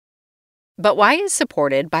But Why is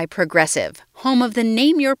supported by Progressive, home of the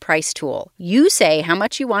Name Your Price tool. You say how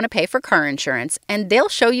much you want to pay for car insurance, and they'll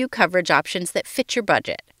show you coverage options that fit your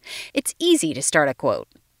budget. It's easy to start a quote.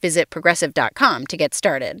 Visit Progressive.com to get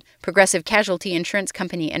started. Progressive Casualty Insurance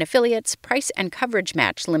Company and Affiliates. Price and coverage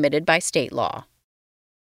match limited by state law.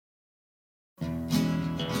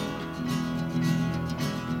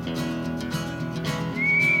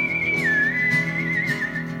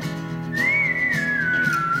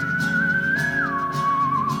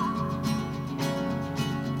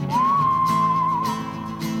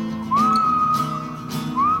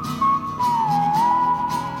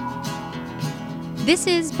 This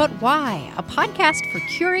is But Why, a podcast for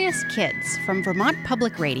curious kids from Vermont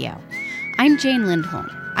Public Radio. I'm Jane Lindholm.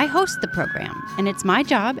 I host the program, and it's my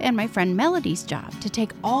job and my friend Melody's job to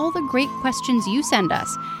take all the great questions you send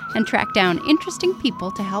us and track down interesting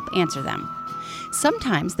people to help answer them.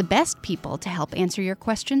 Sometimes the best people to help answer your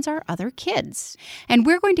questions are other kids, and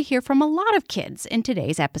we're going to hear from a lot of kids in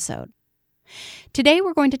today's episode. Today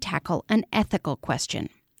we're going to tackle an ethical question.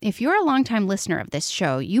 If you're a longtime listener of this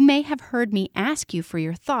show, you may have heard me ask you for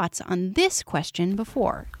your thoughts on this question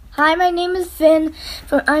before. Hi, my name is Finn.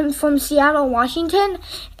 I'm from Seattle, Washington,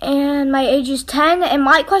 and my age is 10. And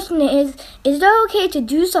my question is it okay to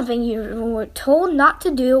do something you were told not to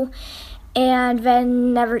do and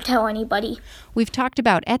then never tell anybody? We've talked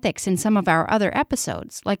about ethics in some of our other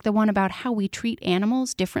episodes, like the one about how we treat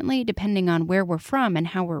animals differently depending on where we're from and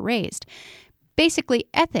how we're raised. Basically,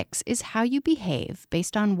 ethics is how you behave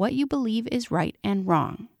based on what you believe is right and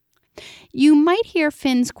wrong. You might hear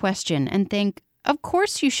Finn's question and think, of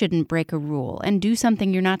course you shouldn't break a rule and do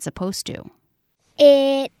something you're not supposed to.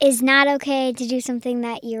 It is not okay to do something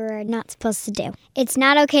that you're not supposed to do. It's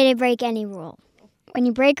not okay to break any rule. When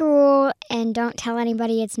you break a rule and don't tell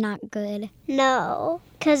anybody, it's not good. No,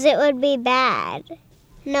 because it would be bad.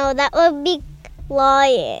 No, that would be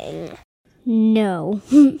lying. No.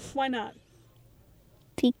 Why not?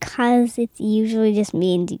 Because it usually just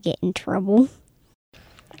means you get in trouble.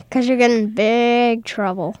 Because you're getting in big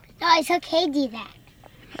trouble. No, it's okay to do that.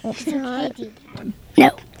 It's okay to do that.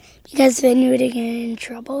 No, because then you would get in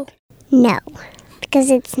trouble. No,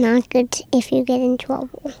 because it's not good if you get in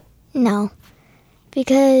trouble. No,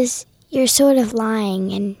 because you're sort of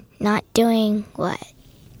lying and not doing what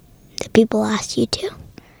the people asked you to.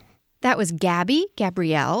 That was Gabby,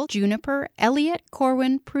 Gabrielle, Juniper, Elliot,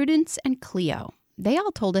 Corwin, Prudence, and Cleo. They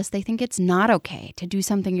all told us they think it's not okay to do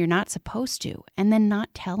something you're not supposed to and then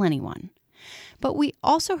not tell anyone. But we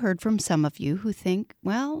also heard from some of you who think,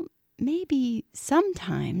 well, maybe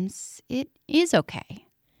sometimes it is okay.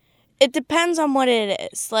 It depends on what it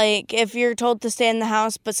is. Like, if you're told to stay in the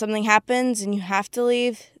house but something happens and you have to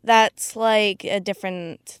leave, that's like a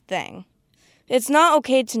different thing. It's not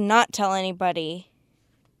okay to not tell anybody.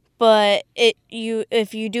 But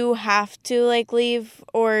if you do have to leave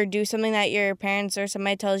or do something that your parents or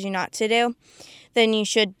somebody tells you not to do, then you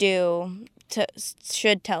should tell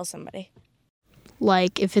somebody.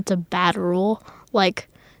 Like if it's a bad rule, like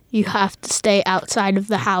you have to stay outside of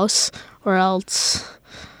the house or else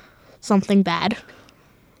something bad.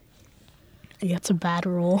 That's a bad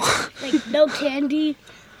rule. Like no candy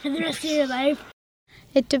for the rest of your life.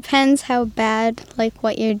 It depends how bad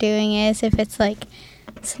what you're doing is. If it's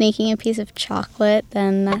sneaking a piece of chocolate,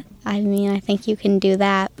 then I think you can do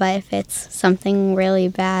that. But if it's something really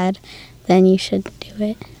bad, then you should do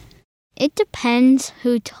it. It depends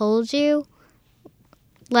who told you.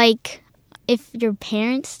 If your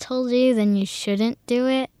parents told you, then you shouldn't do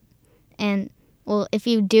it. And, if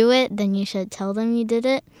you do it, then you should tell them you did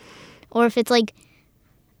it. Or if it's a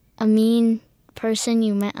mean person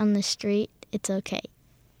you met on the street, it's okay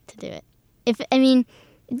to do it.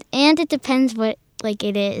 And it depends what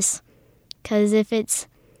it is, because if it's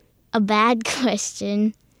a bad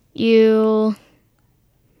question, you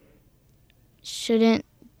shouldn't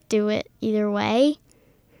do it either way.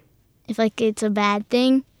 If it's a bad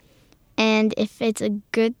thing, and if it's a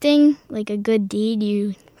good thing, a good deed,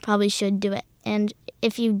 you probably should do it. And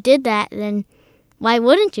if you did that, then why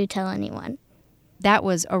wouldn't you tell anyone? That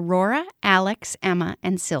was Aurora, Alex, Emma,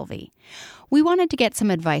 and Sylvie. We wanted to get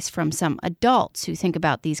some advice from some adults who think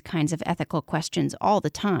about these kinds of ethical questions all the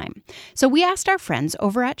time. So we asked our friends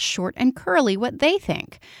over at Short and Curly what they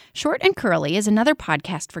think. Short and Curly is another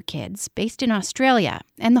podcast for kids based in Australia,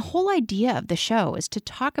 and the whole idea of the show is to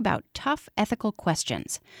talk about tough ethical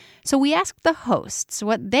questions. So we asked the hosts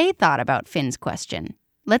what they thought about Finn's question.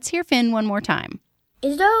 Let's hear Finn one more time.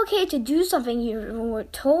 Is it okay to do something you were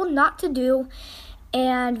told not to do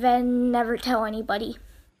and then never tell anybody?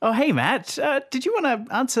 Oh, hey, Matt. Did you want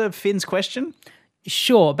to answer Finn's question?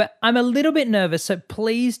 Sure, but I'm a little bit nervous, so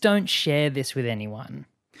please don't share this with anyone.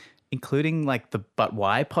 Including like the But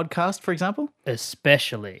Why podcast, for example?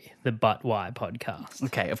 Especially the But Why podcast.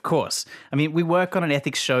 Okay, of course. I mean, we work on an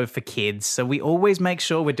ethics show for kids, so we always make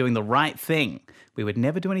sure we're doing the right thing. We would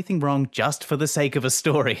never do anything wrong just for the sake of a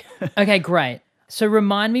story. Okay, great. So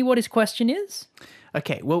remind me what his question is?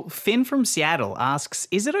 Okay, well, Finn from Seattle asks,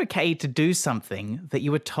 is it okay to do something that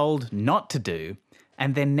you were told not to do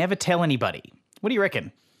and then never tell anybody? What do you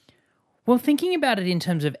reckon? Well, thinking about it in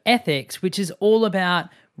terms of ethics, which is all about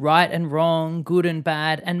right and wrong, good and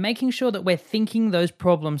bad, and making sure that we're thinking those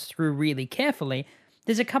problems through really carefully,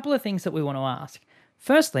 there's a couple of things that we want to ask.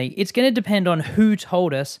 Firstly, it's going to depend on who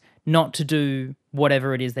told us not to do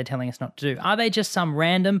whatever it is they're telling us not to do. Are they just some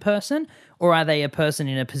random person, or are they a person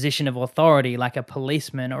in a position of authority like a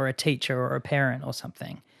policeman or a teacher or a parent or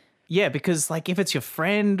something? Yeah, because like if it's your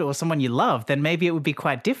friend or someone you love, then maybe it would be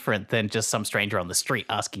quite different than just some stranger on the street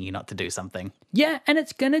asking you not to do something. Yeah, and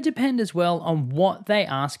it's going to depend as well on what they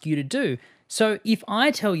ask you to do. So if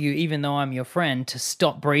I tell you, even though I'm your friend, to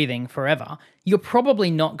stop breathing forever, you're probably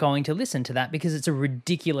not going to listen to that because it's a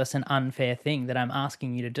ridiculous and unfair thing that I'm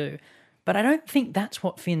asking you to do. But I don't think that's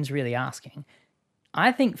what Finn's really asking.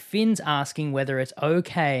 I think Finn's asking whether it's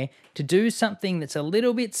okay to do something that's a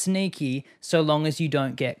little bit sneaky so long as you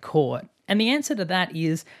don't get caught. And the answer to that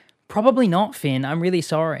is probably not, Finn. I'm really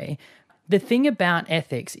sorry. The thing about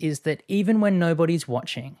ethics is that even when nobody's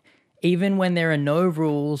watching, even when there are no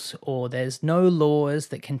rules or there's no laws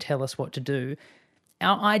that can tell us what to do,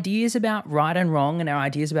 our ideas about right and wrong and our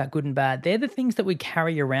ideas about good and bad, they're the things that we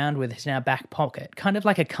carry around with us in our back pocket, kind of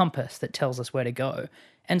like a compass that tells us where to go.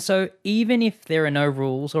 And so even if there are no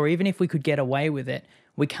rules or even if we could get away with it,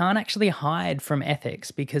 we can't actually hide from ethics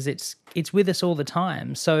because it's with us all the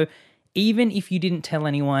time. So even if you didn't tell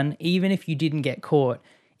anyone, even if you didn't get caught,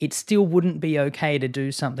 it still wouldn't be okay to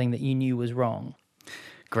do something that you knew was wrong.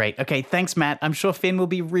 Great. Okay, thanks, Matt. I'm sure Finn will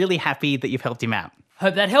be really happy that you've helped him out.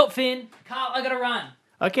 Hope that helped, Finn. Carl, I gotta run.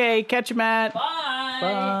 Okay, catch you, Matt.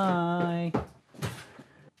 Bye.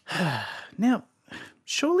 Bye. Now,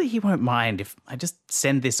 surely he won't mind if I just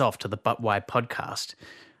send this off to the But Why podcast.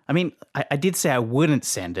 I mean, I did say I wouldn't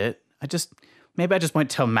send it. Maybe I just won't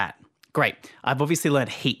tell Matt. Great. I've obviously learned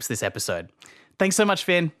heaps this episode. Thanks so much,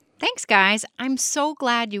 Finn. Thanks, guys. I'm so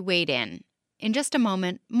glad you weighed in. In just a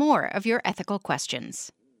moment, more of your ethical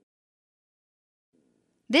questions.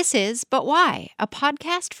 This is But Why, a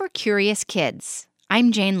podcast for curious kids.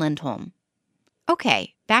 I'm Jane Lindholm.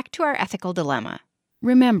 Okay, back to our ethical dilemma.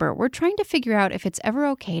 Remember, we're trying to figure out if it's ever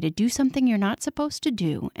okay to do something you're not supposed to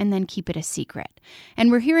do and then keep it a secret. And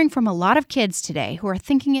we're hearing from a lot of kids today who are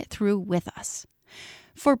thinking it through with us.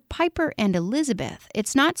 For Piper and Elizabeth,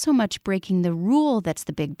 it's not so much breaking the rule that's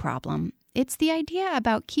the big problem. It's the idea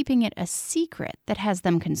about keeping it a secret that has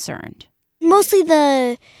them concerned. Mostly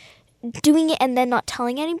the doing it and then not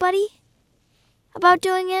telling anybody about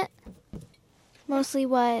doing it. Mostly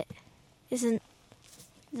what isn't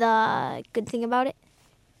the good thing about it.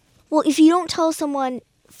 Well, if you don't tell someone,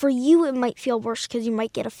 for you it might feel worse because you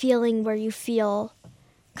might get a feeling where you feel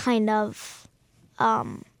kind of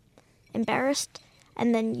embarrassed,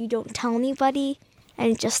 and then you don't tell anybody,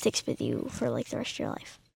 and it just sticks with you for like the rest of your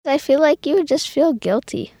life. I feel like you would just feel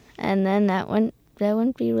guilty, and then that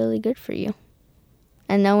wouldn't be really good for you.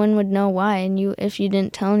 And no one would know why, and if you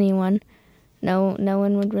didn't tell anyone, no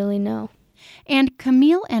one would really know. And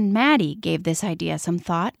Camille and Maddie gave this idea some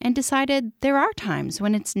thought and decided there are times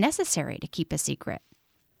when it's necessary to keep a secret.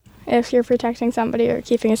 If you're protecting somebody or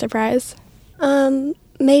keeping a surprise.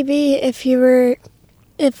 Maybe if your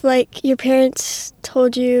parents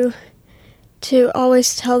told you to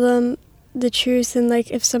always tell them the truth, and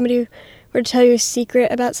like if somebody were to tell you a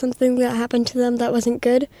secret about something that happened to them that wasn't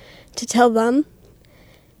good, to tell them.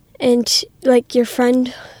 And like your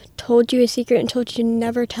friend told you a secret and told you to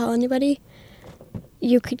never tell anybody,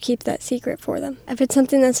 you could keep that secret for them. If it's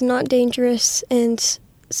something that's not dangerous and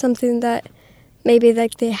something that maybe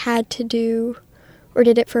like they had to do or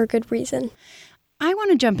did it for a good reason. I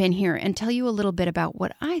want to jump in here and tell you a little bit about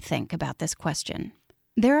what I think about this question.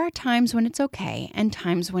 There are times when it's okay and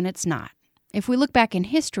times when it's not. If we look back in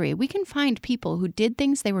history, we can find people who did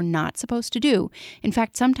things they were not supposed to do. In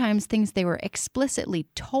fact, sometimes things they were explicitly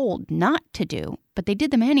told not to do, but they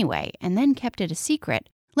did them anyway and then kept it a secret.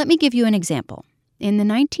 Let me give you an example. In the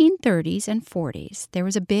 1930s and 40s, there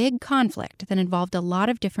was a big conflict that involved a lot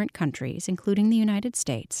of different countries, including the United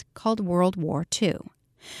States, called World War II.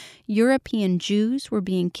 European Jews were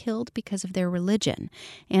being killed because of their religion,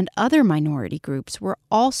 and other minority groups were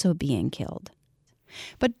also being killed.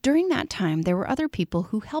 But during that time, there were other people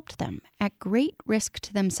who helped them at great risk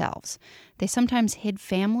to themselves. They sometimes hid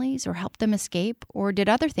families or helped them escape or did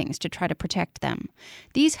other things to try to protect them.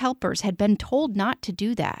 These helpers had been told not to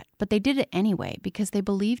do that, but they did it anyway because they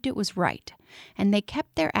believed it was right. And they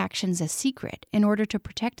kept their actions a secret in order to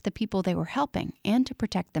protect the people they were helping and to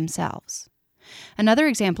protect themselves. Another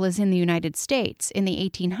example is in the United States in the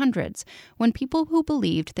 1800s, when people who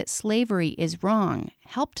believed that slavery is wrong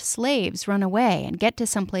helped slaves run away and get to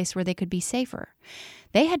some place where they could be safer.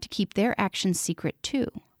 They had to keep their actions secret too.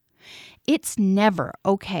 It's never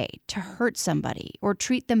okay to hurt somebody or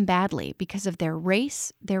treat them badly because of their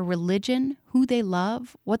race, their religion, who they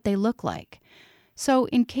love, what they look like. So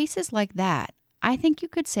in cases like that, I think you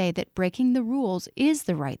could say that breaking the rules is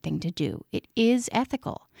the right thing to do. It is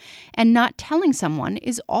ethical. And not telling someone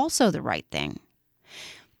is also the right thing.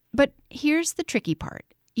 But here's the tricky part.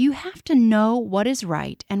 You have to know what is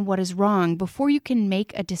right and what is wrong before you can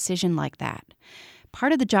make a decision like that.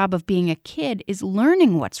 Part of the job of being a kid is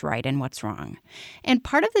learning what's right and what's wrong. And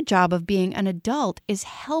part of the job of being an adult is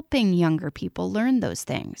helping younger people learn those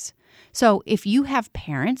things. So if you have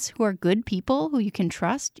parents who are good people who you can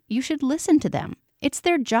trust, you should listen to them. It's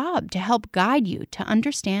their job to help guide you to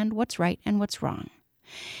understand what's right and what's wrong.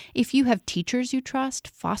 If you have teachers you trust,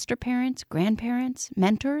 foster parents, grandparents,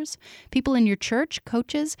 mentors, people in your church,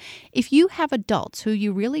 coaches, if you have adults who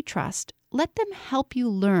you really trust, let them help you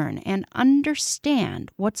learn and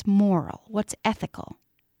understand what's moral, what's ethical.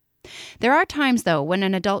 There are times, though, when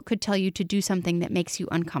an adult could tell you to do something that makes you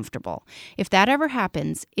uncomfortable. If that ever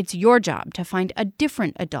happens, it's your job to find a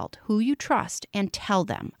different adult who you trust and tell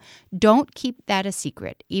them. Don't keep that a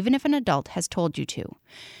secret, even if an adult has told you to.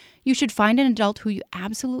 You should find an adult who you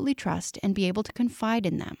absolutely trust and be able to confide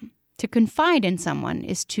in them. To confide in someone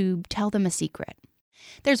is to tell them a secret.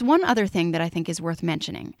 There's one other thing that I think is worth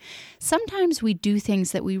mentioning. Sometimes we do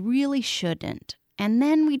things that we really shouldn't. And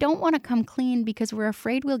then we don't want to come clean because we're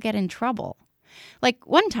afraid we'll get in trouble. Like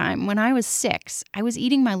one time when I was 6, I was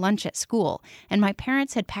eating my lunch at school, and my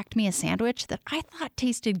parents had packed me a sandwich that I thought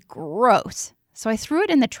tasted gross. So I threw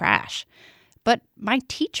it in the trash. But my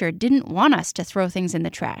teacher didn't want us to throw things in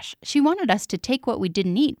the trash. She wanted us to take what we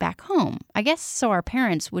didn't eat back home, I guess so our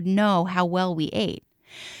parents would know how well we ate.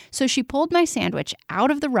 So she pulled my sandwich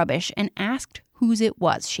out of the rubbish and asked whose it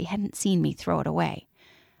was. She hadn't seen me throw it away.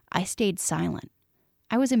 I stayed silent.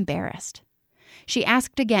 I was embarrassed. She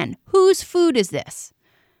asked again, "Whose food is this?"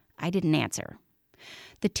 I didn't answer.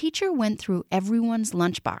 The teacher went through everyone's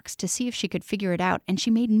lunchbox to see if she could figure it out, and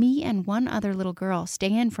she made me and one other little girl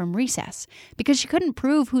stay in from recess because she couldn't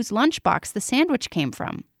prove whose lunchbox the sandwich came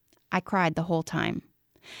from. I cried the whole time.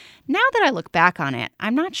 Now that I look back on it,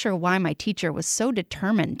 I'm not sure why my teacher was so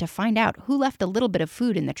determined to find out who left a little bit of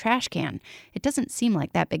food in the trash can. It doesn't seem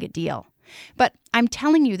like that big a deal. But I'm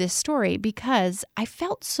telling you this story because I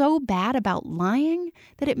felt so bad about lying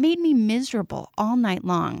that it made me miserable all night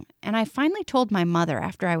long, and I finally told my mother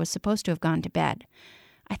after I was supposed to have gone to bed.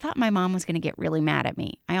 I thought my mom was going to get really mad at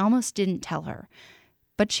me. I almost didn't tell her.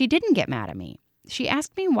 But she didn't get mad at me. She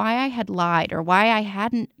asked me why I had lied or why I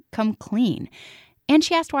hadn't come clean. And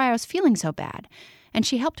she asked why I was feeling so bad. And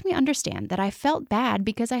she helped me understand that I felt bad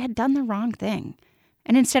because I had done the wrong thing.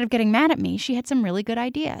 And instead of getting mad at me, she had some really good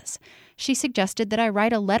ideas. She suggested that I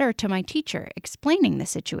write a letter to my teacher explaining the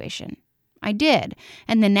situation. I did,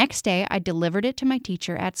 and the next day I delivered it to my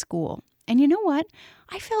teacher at school. And you know what?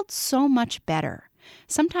 I felt so much better.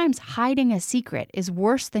 Sometimes hiding a secret is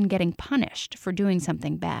worse than getting punished for doing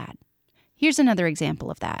something bad. Here's another example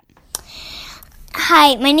of that.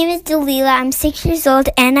 Hi, my name is Delilah. I'm 6 years old,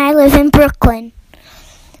 and I live in Brooklyn.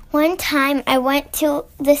 One time, I went to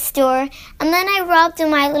the store, and then I robbed a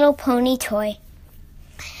My Little Pony toy.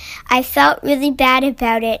 I felt really bad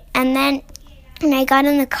about it, and then when I got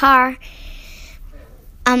in the car,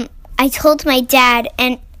 I told my dad,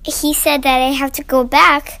 and he said that I have to go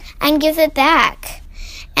back and give it back.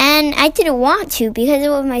 And I didn't want to because it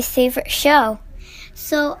was my favorite show.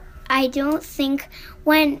 So I don't think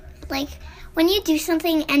when you do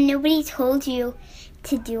something and nobody told you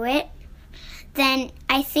to do it, then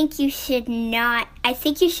I think you should not. I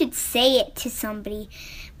think you should say it to somebody,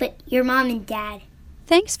 but your mom and dad.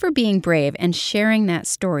 Thanks for being brave and sharing that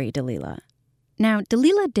story, Delilah. Now,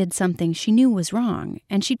 Delilah did something she knew was wrong,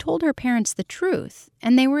 and she told her parents the truth,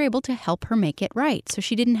 and they were able to help her make it right, so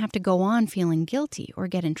she didn't have to go on feeling guilty or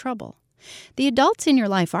get in trouble. The adults in your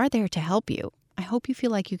life are there to help you. I hope you feel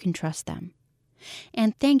like you can trust them.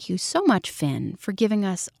 And thank you so much, Finn, for giving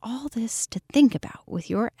us all this to think about with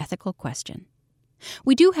your ethical question.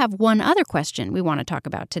 We do have one other question we want to talk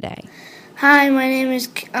about today. Hi, my name is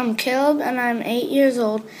Caleb, and I'm 8 years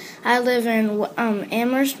old. I live in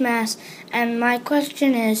Amherst, Mass. And my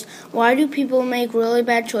question is, why do people make really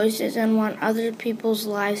bad choices and want other people's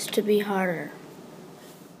lives to be harder?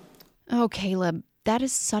 Oh, Caleb, that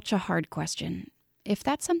is such a hard question. If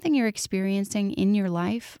that's something you're experiencing in your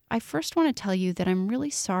life, I first want to tell you that I'm really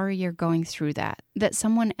sorry you're going through that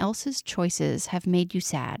someone else's choices have made you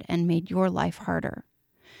sad and made your life harder.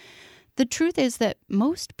 The truth is that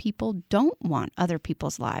most people don't want other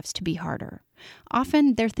people's lives to be harder.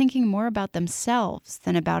 Often they're thinking more about themselves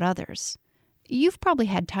than about others. You've probably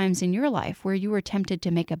had times in your life where you were tempted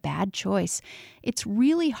to make a bad choice. It's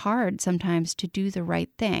really hard sometimes to do the right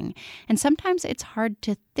thing, and sometimes it's hard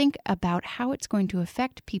to think about how it's going to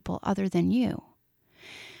affect people other than you.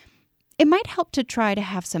 It might help to try to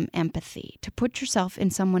have some empathy, to put yourself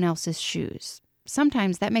in someone else's shoes.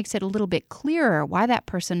 Sometimes that makes it a little bit clearer why that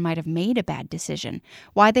person might have made a bad decision,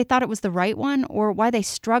 why they thought it was the right one, or why they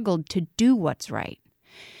struggled to do what's right.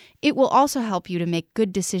 It will also help you to make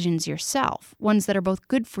good decisions yourself, ones that are both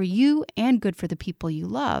good for you and good for the people you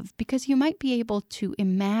love, because you might be able to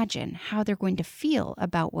imagine how they're going to feel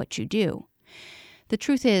about what you do. The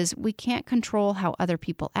truth is, we can't control how other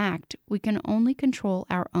people act. We can only control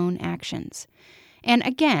our own actions. And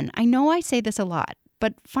again, I know I say this a lot,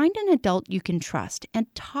 but find an adult you can trust and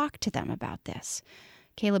talk to them about this.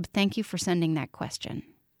 Caleb, thank you for sending that question.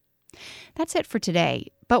 That's it for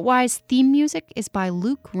today. But Why's theme music is by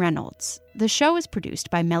Luke Reynolds. The show is produced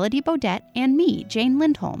by Melody Bodette and me, Jane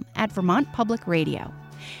Lindholm, at Vermont Public Radio.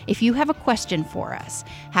 If you have a question for us,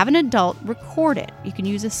 have an adult record it. You can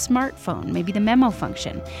use a smartphone, maybe the memo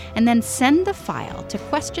function, and then send the file to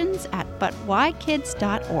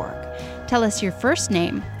questions@butwhykids.org. Tell us your first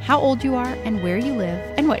name, how old you are, and where you live,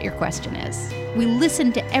 and what your question is. We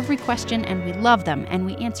listen to every question, and we love them, and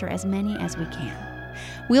we answer as many as we can.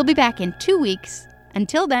 We'll be back in 2 weeks.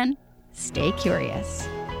 Until then, stay curious.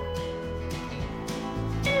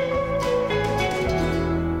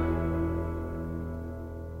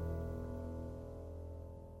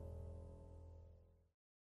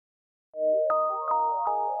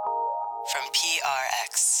 From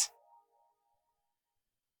PRX.